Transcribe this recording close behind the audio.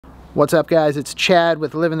What's up, guys? It's Chad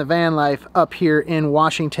with Living the Van Life up here in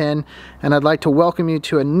Washington, and I'd like to welcome you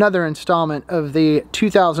to another installment of the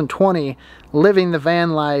 2020 Living the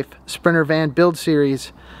Van Life Sprinter Van Build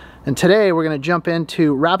Series. And today we're going to jump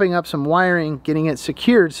into wrapping up some wiring, getting it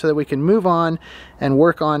secured so that we can move on and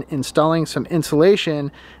work on installing some insulation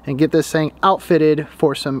and get this thing outfitted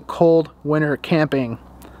for some cold winter camping.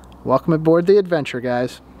 Welcome aboard the adventure,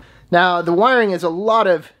 guys. Now, the wiring is a lot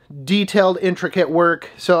of detailed, intricate work,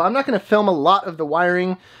 so I'm not going to film a lot of the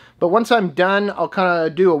wiring, but once I'm done, I'll kind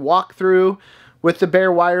of do a walkthrough with the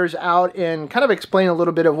bare wires out and kind of explain a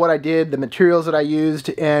little bit of what I did, the materials that I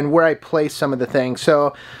used, and where I placed some of the things.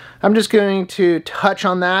 So I'm just going to touch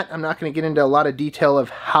on that. I'm not going to get into a lot of detail of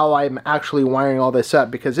how I'm actually wiring all this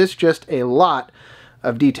up, because it's just a lot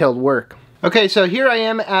of detailed work. Okay, so here I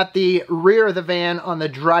am at the rear of the van on the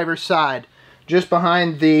driver's side, just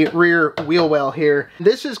behind the rear wheel well here.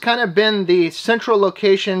 This has kind of been the central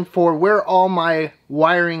location for where all my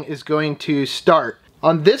wiring is going to start.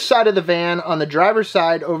 On this side of the van, on the driver's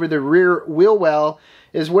side over the rear wheel well,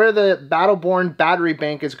 is where the Battleborn battery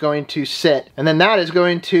bank is going to sit. And then that is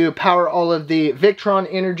going to power all of the Victron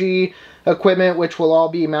energy equipment, which will all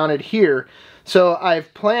be mounted here. So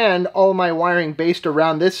I've planned all my wiring based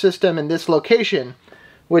around this system and this location,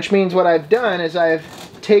 which means what I've done is I've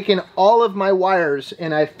taken all of my wires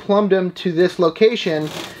and I've plumbed them to this location,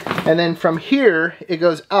 and then from here it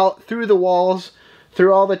goes out through the walls,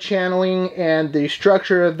 through all the channeling and the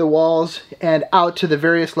structure of the walls, and out to the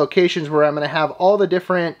various locations where I'm going to have all the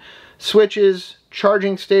different switches,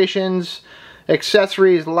 charging stations,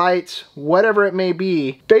 accessories, lights, whatever it may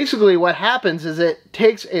be. Basically what happens is it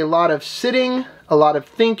takes a lot of sitting, a lot of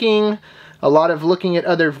thinking, a lot of looking at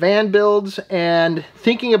other van builds and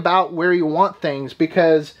thinking about where you want things,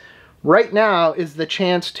 because right now is the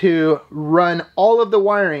chance to run all of the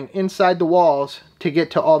wiring inside the walls to get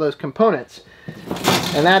to all those components.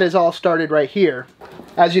 And that is all started right here.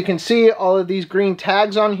 As you can see, all of these green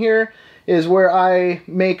tags on here is where I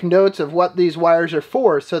make notes of what these wires are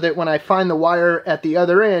for, so that when I find the wire at the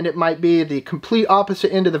other end, it might be the complete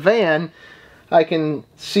opposite end of the van, I can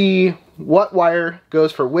see what wire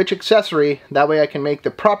goes for which accessory. That way I can make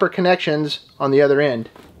the proper connections on the other end.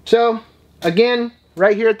 So again,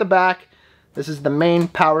 right here at the back, this is the main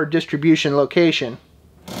power distribution location.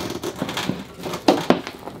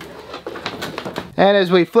 And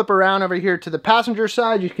as we flip around over here to the passenger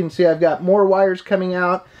side, you can see I've got more wires coming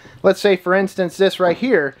out. Let's say, for instance, this right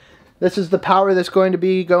here. This is the power that's going to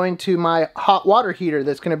be going to my hot water heater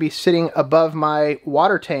that's going to be sitting above my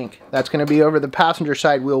water tank. That's going to be over the passenger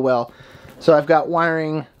side wheel well. So I've got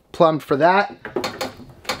wiring plumbed for that.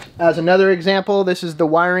 As another example, this is the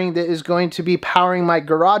wiring that is going to be powering my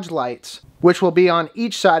garage lights, which will be on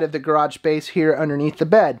each side of the garage space here underneath the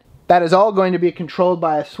bed. That is all going to be controlled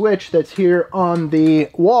by a switch that's here on the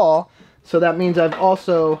wall. So that means I've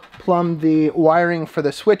also plumbed the wiring for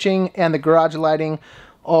the switching and the garage lighting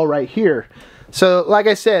all right here. So like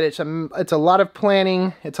I said, it's a lot of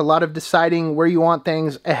planning, it's a lot of deciding where you want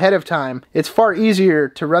things ahead of time. It's far easier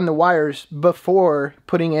to run the wires before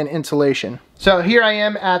putting in insulation. So here I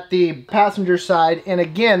am at the passenger side, and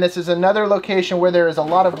again, this is another location where there is a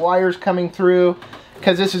lot of wires coming through,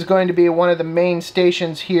 because this is going to be one of the main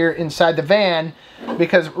stations here inside the van,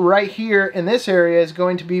 because right here in this area is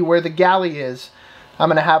going to be where the galley is. I'm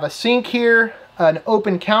going to have a sink here, an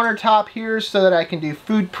open countertop here so that I can do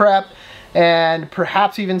food prep and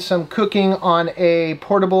perhaps even some cooking on a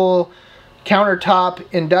portable countertop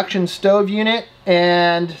induction stove unit.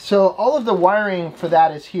 And so all of the wiring for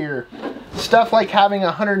that is here. Stuff like having a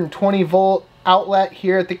 120 volt outlet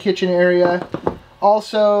here at the kitchen area.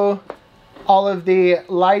 Also, all of the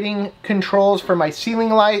lighting controls for my ceiling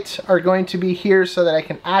lights are going to be here so that I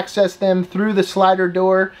can access them through the slider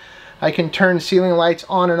door. I can turn ceiling lights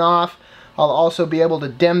on and off. I'll also be able to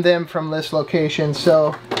dim them from this location.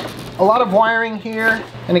 So a lot of wiring here.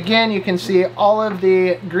 And again, you can see all of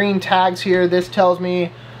the green tags here. This tells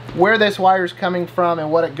me where this wire is coming from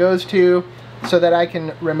and what it goes to, so that I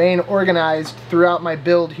can remain organized throughout my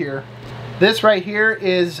build here. This right here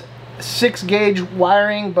is 6-gauge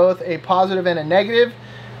wiring, both a positive and a negative.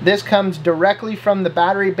 This comes directly from the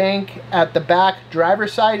battery bank at the back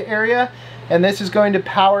driver's side area, and this is going to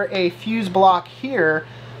power a fuse block here,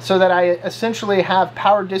 so that I essentially have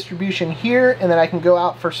power distribution here, and then I can go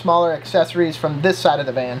out for smaller accessories from this side of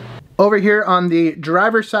the van. Over here on the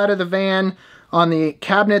driver's side of the van, on the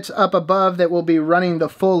cabinets up above that will be running the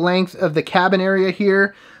full length of the cabin area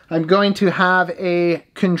here, I'm going to have a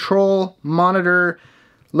control monitor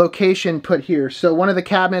location put here. So one of the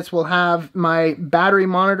cabinets will have my battery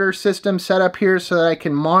monitor system set up here so that I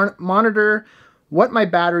can monitor what my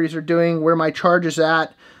batteries are doing, where my charge is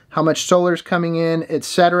at, how much solar is coming in,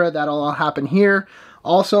 etc. That'll all happen here.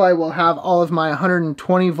 Also, I will have all of my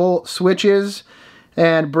 120 volt switches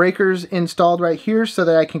and breakers installed right here so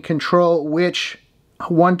that I can control which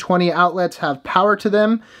 120 outlets have power to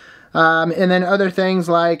them. And then other things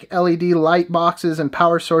like LED light boxes and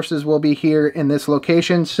power sources will be here in this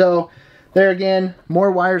location. So there again,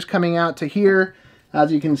 more wires coming out to here.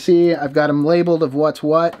 As you can see, I've got them labeled of what's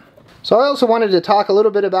what. So I also wanted to talk a little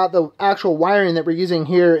bit about the actual wiring that we're using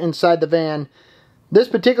here inside the van. This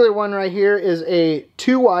particular one right here is a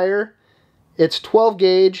 2-wire. It's 12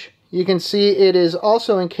 gauge. You can see it is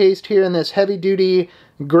also encased here in this heavy-duty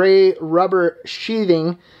gray rubber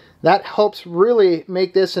sheathing. That helps really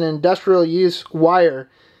make this an industrial use wire.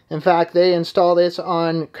 In fact, they install this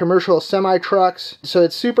on commercial semi-trucks. So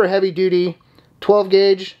it's super heavy-duty, 12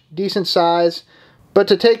 gauge, decent size. But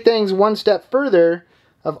to take things one step further,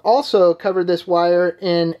 I've also covered this wire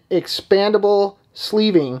in expandable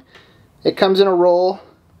sleeving. It comes in a roll.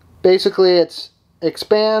 Basically, it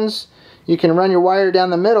expands. You can run your wire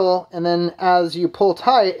down the middle, and then as you pull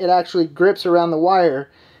tight, it actually grips around the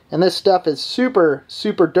wire. And this stuff is super,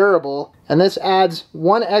 super durable. And this adds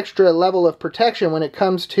one extra level of protection when it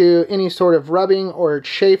comes to any sort of rubbing or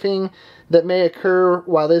chafing that may occur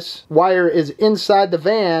while this wire is inside the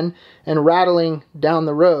van and rattling down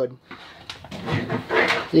the road.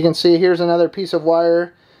 You can see here's another piece of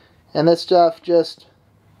wire, and this stuff just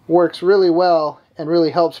works really well and really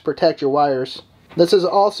helps protect your wires. This is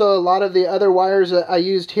also a lot of the other wires that I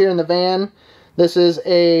used here in the van. This is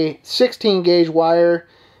a 16 gauge wire.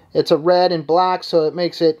 It's a red and black, so it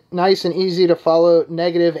makes it nice and easy to follow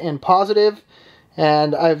negative and positive.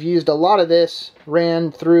 And I've used a lot of this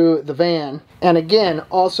ran through the van. And again,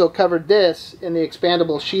 also covered this in the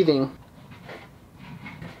expandable sheathing.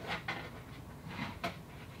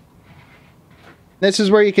 This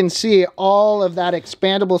is where you can see all of that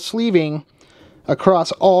expandable sleeving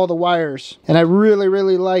across all the wires. And I really,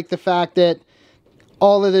 really like the fact that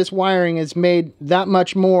all of this wiring is made that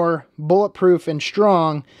much more bulletproof and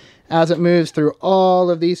strong as it moves through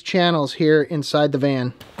all of these channels here inside the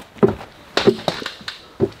van.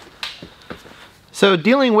 So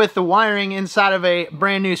dealing with the wiring inside of a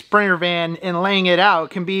brand new Sprinter van and laying it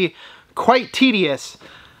out can be quite tedious,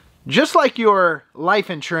 just like your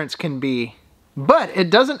life insurance can be. But it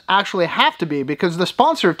doesn't actually have to be, because the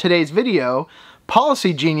sponsor of today's video,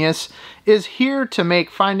 Policy Genius, is here to make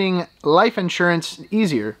finding life insurance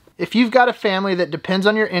easier. If you've got a family that depends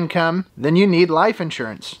on your income, then you need life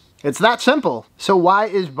insurance. It's that simple. So why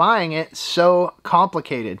is buying it so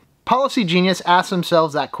complicated? Policy Genius asked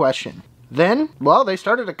themselves that question. Then, well, they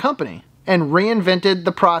started a company and reinvented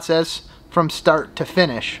the process from start to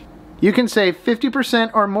finish. You can save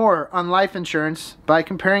 50% or more on life insurance by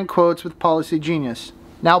comparing quotes with Policy Genius.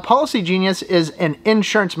 Now, Policy Genius is an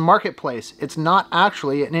insurance marketplace. It's not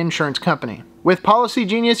actually an insurance company. With Policy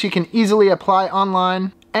Genius, you can easily apply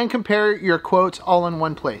online and compare your quotes all in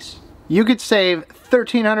one place. You could save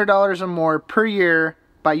 $1,300 or more per year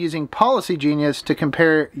by using Policy Genius to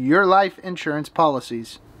compare your life insurance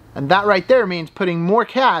policies. And that right there means putting more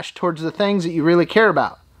cash towards the things that you really care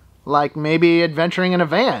about, like maybe adventuring in a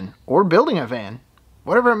van or building a van,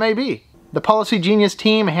 whatever it may be. The Policy Genius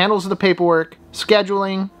team handles the paperwork,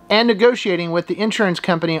 scheduling, and negotiating with the insurance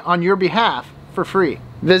company on your behalf for free.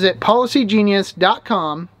 Visit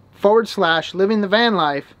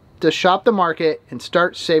policygenius.com/livingthevanlife to shop the market and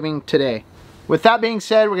start saving today. With that being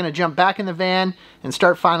said, we're going to jump back in the van and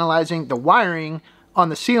start finalizing the wiring on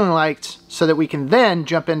the ceiling lights so that we can then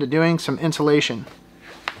jump into doing some insulation.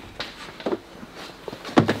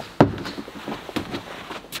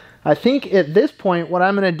 I think at this point what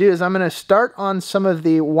I'm going to do is I'm going to start on some of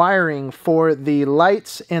the wiring for the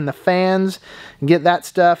lights and the fans and get that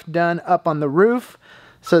stuff done up on the roof,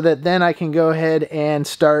 so that then I can go ahead and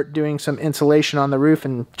start doing some insulation on the roof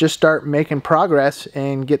and just start making progress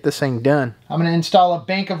and get this thing done. I'm going to install a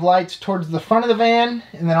bank of lights towards the front of the van,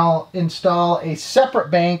 and then I'll install a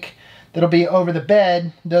separate bank that'll be over the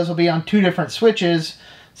bed. Those will be on 2 different switches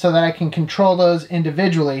so that I can control those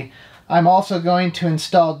individually. I'm also going to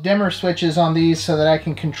install dimmer switches on these so that I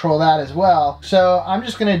can control that as well. So I'm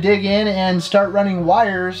just going to dig in and start running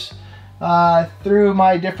wires through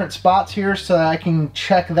my different spots here so that I can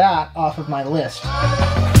check that off of my list.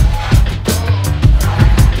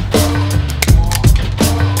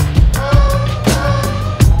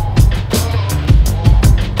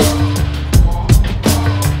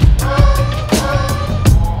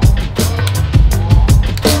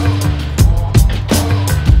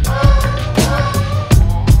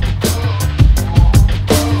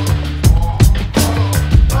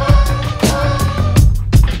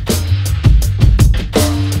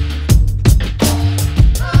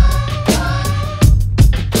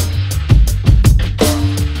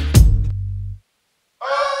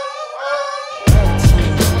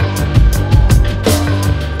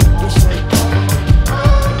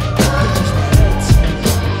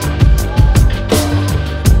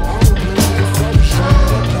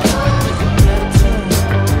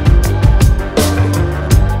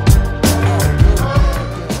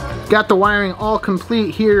 Got the wiring all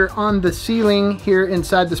complete here on the ceiling here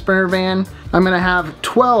inside the Sprinter van. I'm gonna have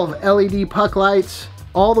 12 LED puck lights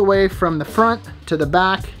all the way from the front to the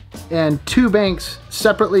back, and 2 banks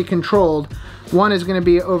separately controlled. One is gonna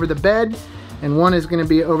be over the bed and one is gonna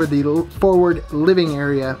be over the forward living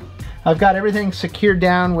area. I've got everything secured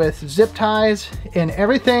down with zip ties and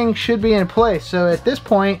everything should be in place. So at this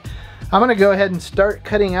point, I'm gonna go ahead and start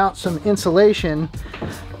cutting out some insulation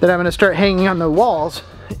that I'm gonna start hanging on the walls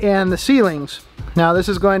and the ceilings. Now this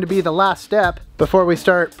is going to be the last step before we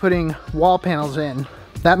start putting wall panels in.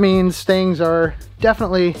 That means things are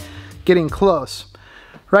definitely getting close.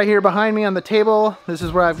 Right here behind me on the table, this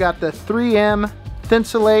is where I've got the 3M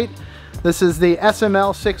Thinsulate. This is the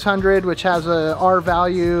SML 600, which has a R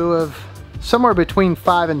value of somewhere between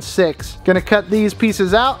 5 and 6. Gonna cut these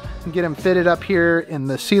pieces out and get them fitted up here in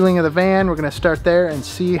the ceiling of the van. We're gonna start there and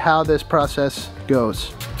see how this process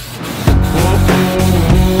goes.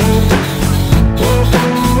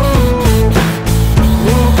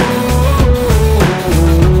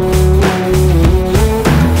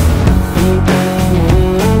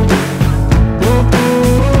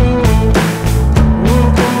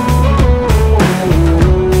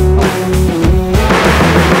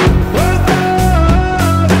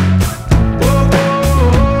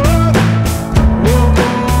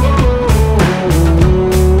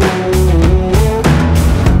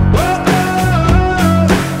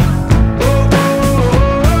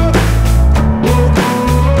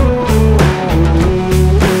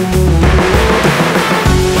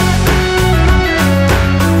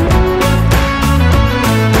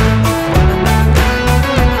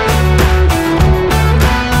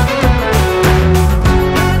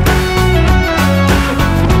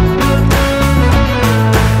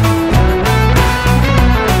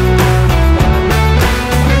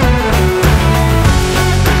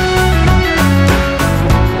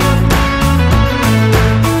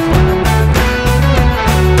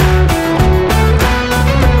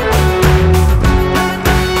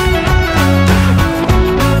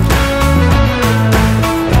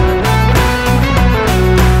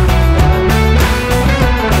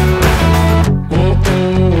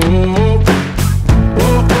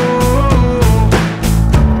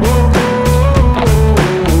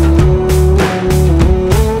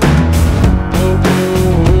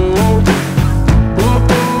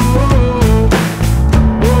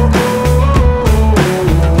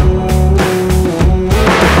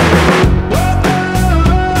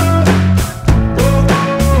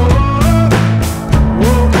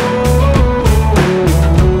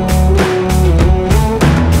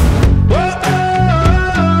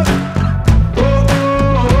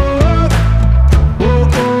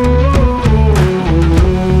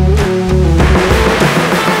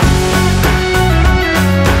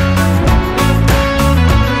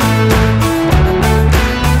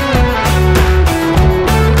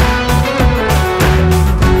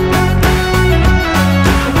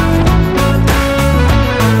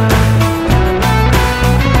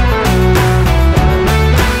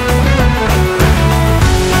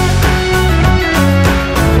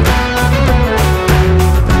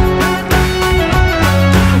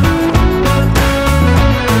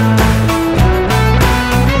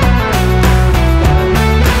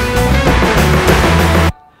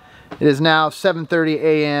 It is now 7:30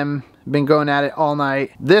 a.m. Been going at it all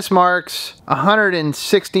night. This marks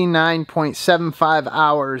 169.75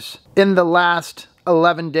 hours in the last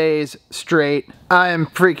 11 days straight. I am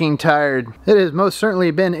freaking tired. It has most certainly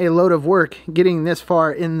been a load of work getting this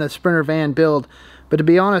far in the Sprinter van build. But to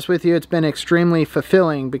be honest with you, it's been extremely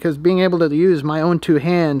fulfilling because being able to use my own 2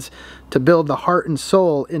 hands to build the heart and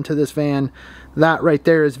soul into this van, that right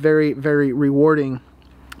there is very, very rewarding.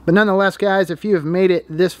 But nonetheless, guys, if you have made it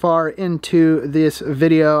this far into this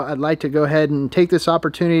video, I'd like to go ahead and take this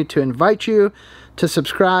opportunity to invite you to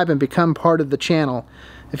subscribe and become part of the channel.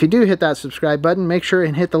 If you do hit that subscribe button, make sure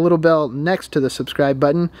and hit the little bell next to the subscribe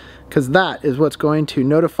button, because that is what's going to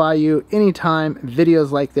notify you anytime videos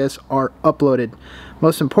like this are uploaded.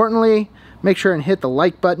 Most importantly, make sure and hit the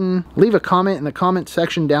like button, leave a comment in the comment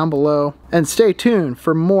section down below, and stay tuned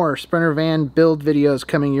for more Sprinter van build videos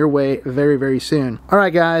coming your way very, very soon.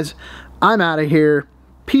 Alright guys, I'm out of here.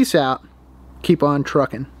 Peace out. Keep on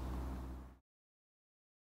trucking.